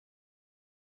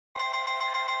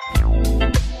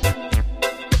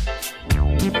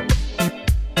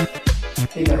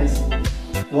Hey guys,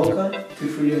 welcome to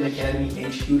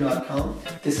freedomacademyhq.com.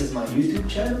 This is my YouTube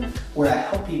channel where I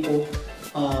help people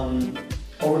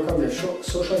overcome their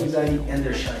social anxiety and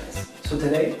their shyness. So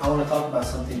today I want to talk about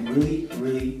something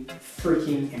really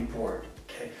freaking important.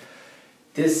 Okay,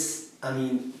 this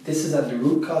is at the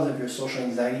root cause of your social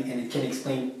anxiety, and it can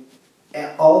explain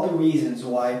all the reasons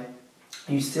why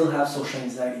you still have social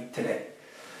anxiety today.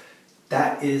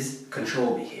 That is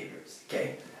control behaviors.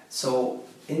 Okay, so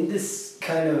in this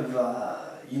kind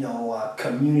of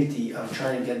community of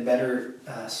trying to get better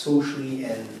socially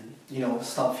and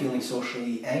stop feeling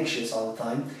socially anxious all the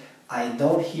time, I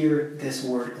don't hear this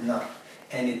word enough,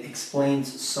 and it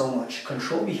explains so much.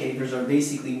 Control behaviors are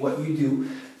basically what you do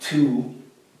to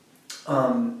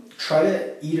try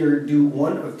to either do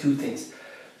one of two things: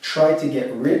 try to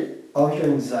get rid of your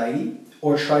anxiety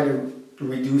or try to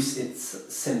reduce its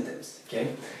symptoms.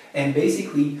 Okay, and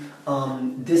basically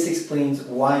this explains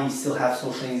why you still have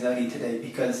social anxiety today,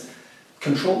 because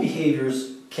control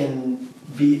behaviors can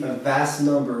be a vast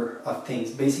number of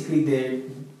things. Basically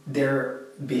they're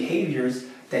behaviors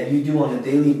that you do on a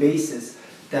daily basis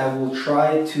that will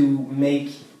try to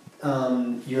make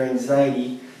your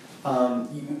anxiety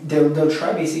they'll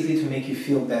try basically to make you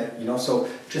feel better, So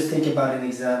just think about an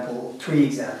example, 3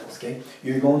 examples, okay?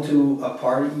 You're going to a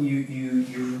party,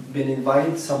 you've been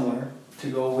invited somewhere to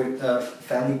go with a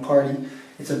family party.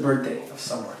 It's a birthday of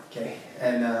someone, okay?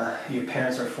 And your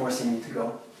parents are forcing you to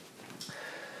go.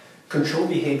 Control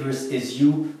behaviors is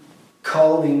you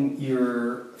calling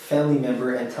your family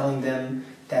member and telling them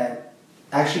that,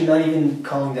 actually not even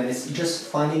calling them, it's just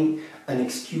finding an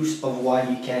excuse of why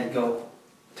you can't go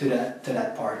to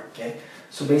that party, okay?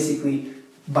 So basically,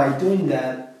 by doing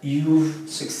that, you've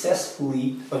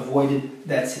successfully avoided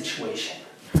that situation.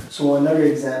 So another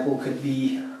example could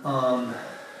be,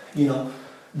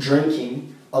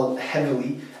 drinking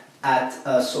heavily at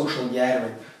a social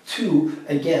gathering to,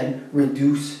 again,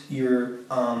 reduce your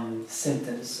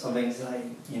symptoms of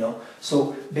anxiety,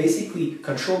 So basically,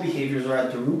 control behaviors are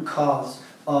at the root cause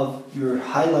of your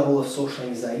high level of social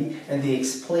anxiety, and they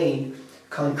explain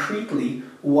concretely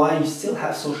why you still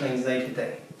have social anxiety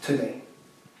today.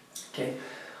 Okay.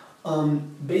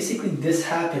 Basically, this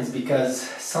happens because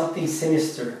something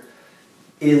sinister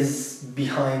is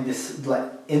behind this,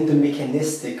 like in the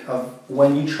mechanistic of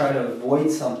when you try to avoid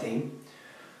something.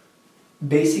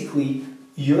 Basically,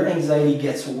 your anxiety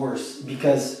gets worse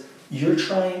because you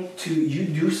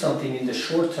do something in the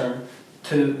short term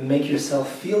to make yourself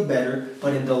feel better,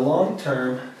 but in the long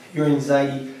term, your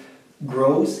anxiety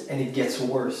grows and it gets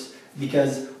worse.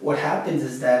 Because what happens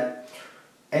is that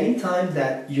anytime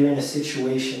that you're in a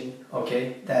situation,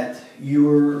 okay, that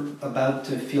you're about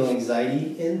to feel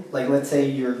anxiety in, like let's say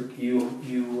you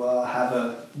have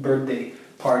a birthday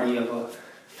party of a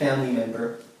family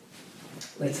member,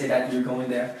 let's say that you're going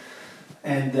there,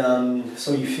 and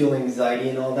so you feel anxiety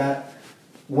and all that.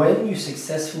 When you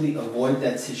successfully avoid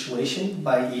that situation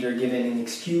by either giving an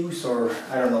excuse or,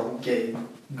 I don't know,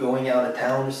 going out of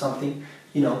town or something,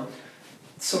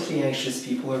 socially anxious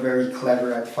people are very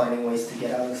clever at finding ways to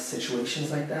get out of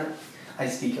situations like that. I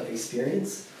speak of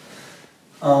experience.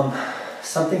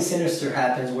 Something sinister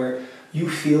happens where you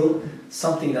feel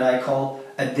something that I call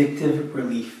addictive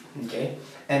relief, okay?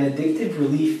 And addictive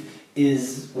relief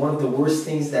is one of the worst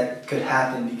things that could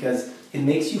happen because it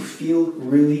makes you feel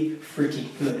really freaking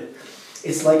good.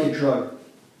 It's like a drug.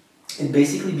 It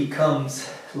basically becomes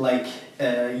like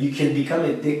you can become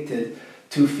addicted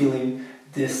to feeling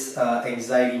this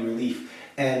anxiety relief,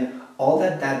 and all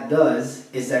that does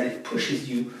is that it pushes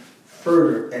you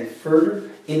further and further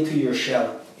into your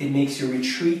shell. It makes you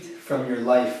retreat from your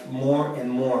life more and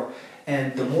more,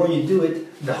 and the more you do it,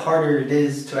 the harder it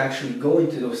is to actually go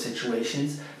into those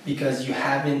situations because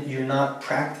you're not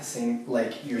practicing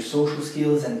like your social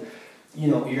skills, and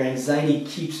your anxiety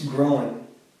keeps growing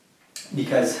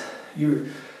because your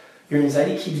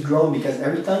anxiety keeps growing because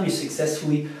every time you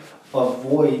successfully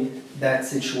avoid that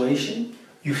situation,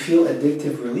 you feel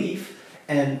addictive relief.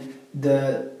 And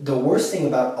the worst thing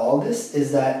about all this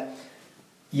is that,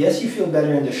 yes, you feel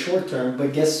better in the short term,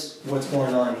 but guess what's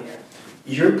going on here?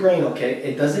 Your brain, okay,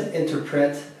 it doesn't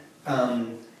interpret,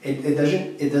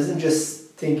 it doesn't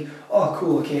just think, oh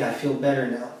cool, okay, I feel better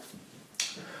now.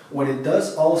 What it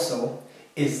does also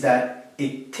is that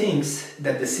it thinks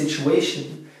that the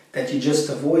situation that you just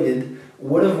avoided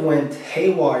would have went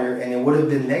haywire and it would have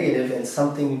been negative and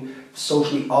something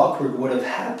socially awkward would have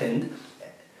happened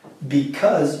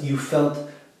because you felt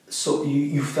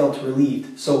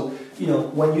relieved. So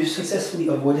when you successfully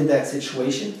avoided that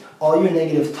situation, all your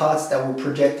negative thoughts that were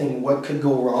projecting what could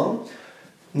go wrong,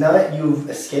 now that you've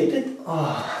escaped it,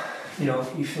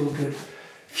 you feel good.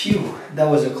 Phew, that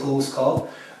was a close call.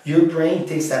 Your brain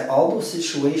thinks that all those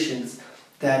situations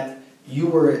that you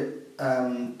were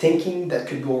thinking that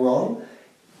could go wrong,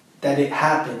 that it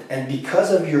happened. And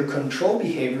because of your control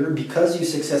behavior, because you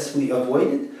successfully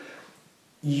avoided,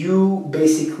 you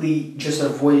basically just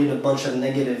avoided a bunch of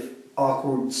negative,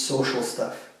 awkward social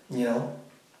stuff, you know?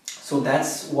 So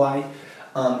that's why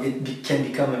can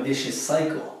become a vicious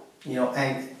cycle, you know,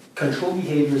 and control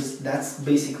behaviors, that's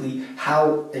basically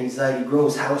how anxiety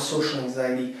grows, how a social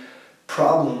anxiety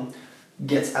problem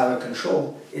gets out of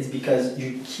control. It's because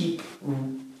you keep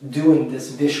doing this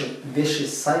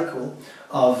vicious cycle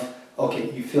of,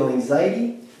 okay, you feel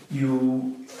anxiety,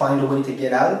 you find a way to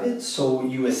get out of it, so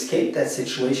you escape that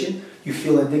situation, you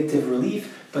feel addictive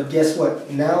relief, but guess what?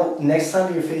 Now, next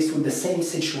time you're faced with the same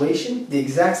situation, the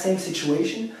exact same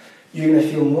situation, you're going to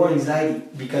feel more anxiety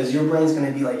because your brain's going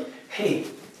to be like, hey,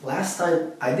 last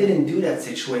time I didn't do that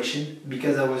situation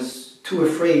because I was too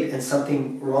afraid and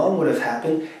something wrong would have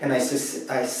happened and I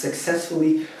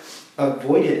successfully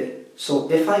avoided it.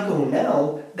 So if I go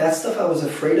now, that stuff I was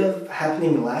afraid of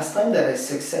happening last time that I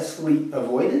successfully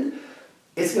avoided,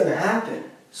 it's going to happen.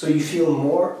 So you feel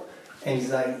more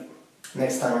anxiety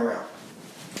next time around.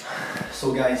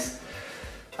 So guys,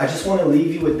 I just want to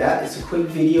leave you with that. It's a quick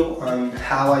video on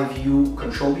how I view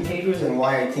control behaviors and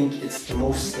why I think it's the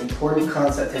most important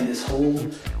concept in this whole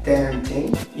damn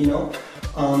thing, you know.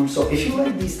 So if you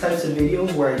like these types of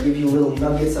videos where I give you little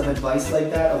nuggets of advice like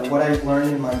that, of what I've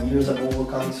learned in my years of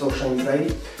overcoming social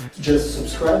anxiety, just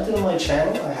subscribe to my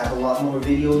channel. I have a lot more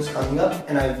videos coming up,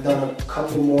 and I've done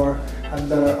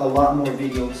a lot more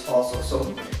videos also.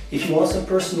 So if you want some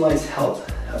personalized help,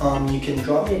 you can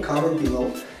drop me a comment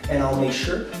below and I'll make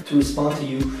sure to respond to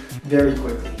you very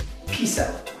quickly. Peace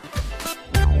out.